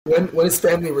when his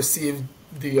family received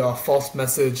the false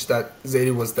message that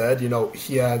Zadie was dead,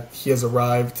 he has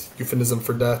arrived, euphemism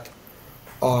for death.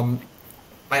 Um,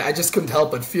 I just couldn't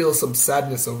help but feel some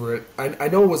sadness over it. I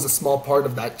know it was a small part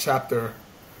of that chapter,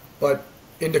 but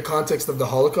in the context of the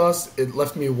Holocaust, it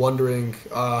left me wondering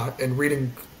and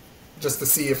reading just to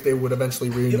see if they would eventually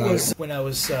It reunite. was when I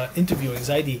was interviewing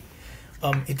Zaidi,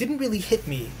 it didn't really hit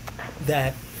me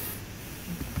that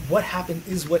what happened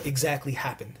is what exactly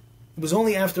happened. It was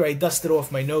only after I dusted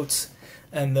off my notes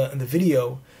and the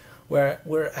video where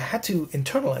I had to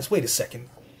internalize, wait a second,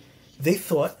 they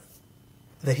thought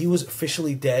that he was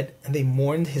officially dead and they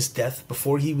mourned his death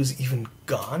before he was even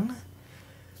gone?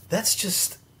 That's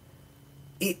just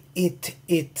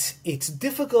it's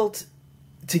difficult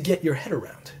to get your head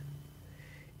around.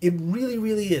 It really,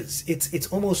 really is. It's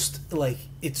almost like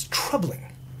it's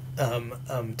troubling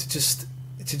to just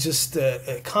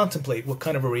contemplate what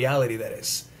kind of a reality that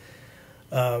is.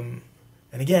 And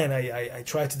again, I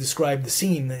tried to describe the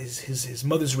scene, his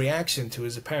mother's reaction to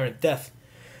his apparent death,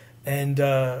 and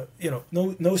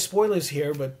no spoilers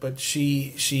here, but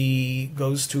she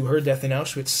goes to her death in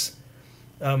Auschwitz,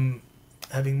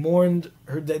 having mourned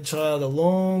her dead child a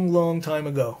long, long time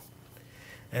ago,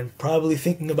 and probably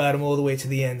thinking about him all the way to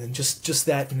the end, and just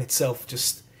that in itself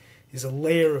just is a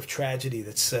layer of tragedy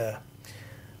that's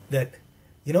that,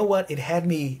 you know what, it had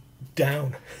me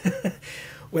down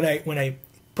when I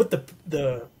put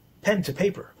the pen to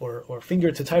paper or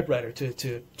finger to typewriter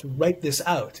to write this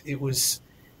out. It was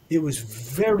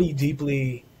very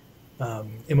deeply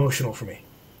emotional for me.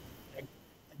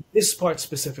 This part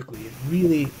specifically, it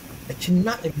really, I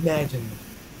cannot imagine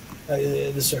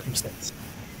the circumstance.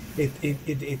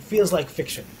 It feels like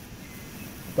fiction,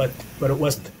 but it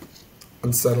wasn't.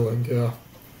 Unsettling, yeah.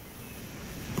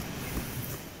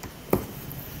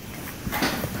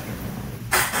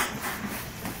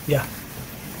 Yeah.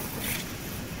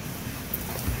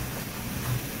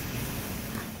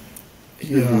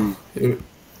 Yeah, it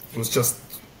was just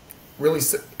really,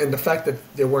 and the fact that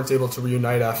they weren't able to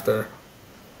reunite after,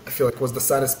 I feel like was the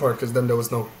saddest part, because then there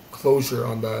was no closure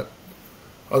on that,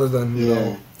 other than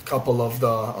a couple of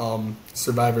the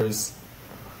survivors.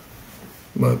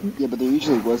 But yeah, but there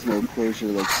usually was no closure.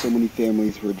 Like, so many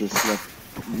families were just left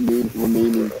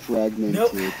remaining fragmented.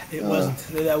 Nope, it wasn't.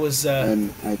 That was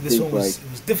and I this think, one was it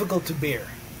was difficult to bear.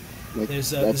 like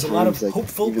There's at a lot of times, like,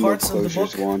 hopeful even parts though of the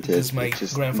book closure's wanted, because my it's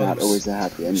just grandfather not always a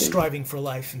happy ending. was striving for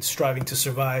life and striving to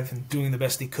survive and doing the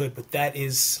best he could. But that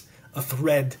is a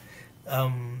thread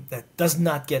that does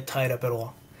not get tied up at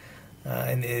all,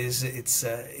 and it's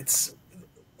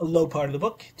a low part of the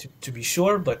book to be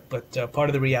sure, but part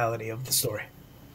of the reality of the story.